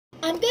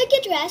I'm gonna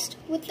get dressed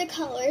with the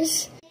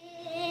colors.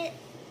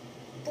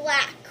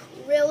 Black,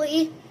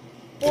 really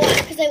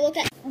black, because I looked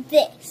at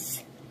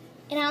this.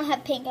 And I don't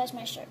have pink as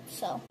my shirt,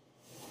 so.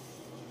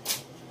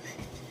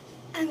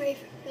 I'm ready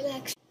for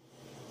relax.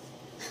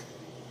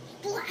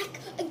 Black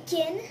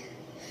again.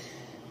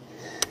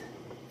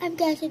 I've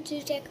got to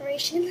do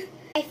decoration.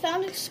 I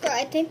found a skirt,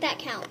 I think that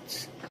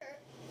counts.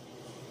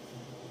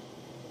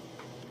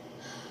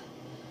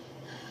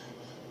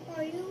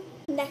 Are you?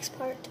 Next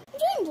part. I'm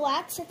doing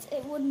black since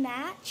it would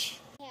match.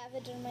 I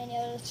haven't done my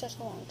nails, it's just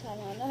a long time.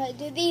 I don't know how to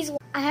do these.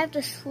 I have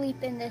to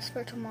sleep in this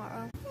for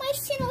tomorrow. My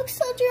skin looks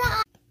so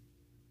dry.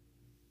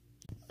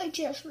 I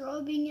just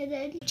rubbing it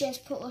in.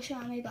 Just put lotion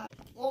on my body.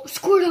 Oh,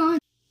 squirt on.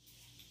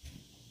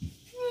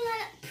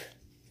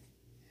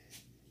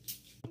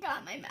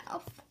 Got my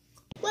mouth.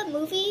 What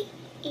movie?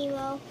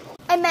 Emo.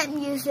 I meant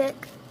music.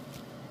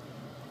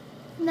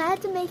 And I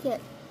had to make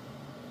it.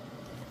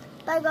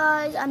 Bye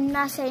guys. I'm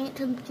not saying it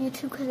to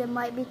YouTube because it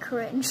might be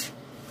cringe.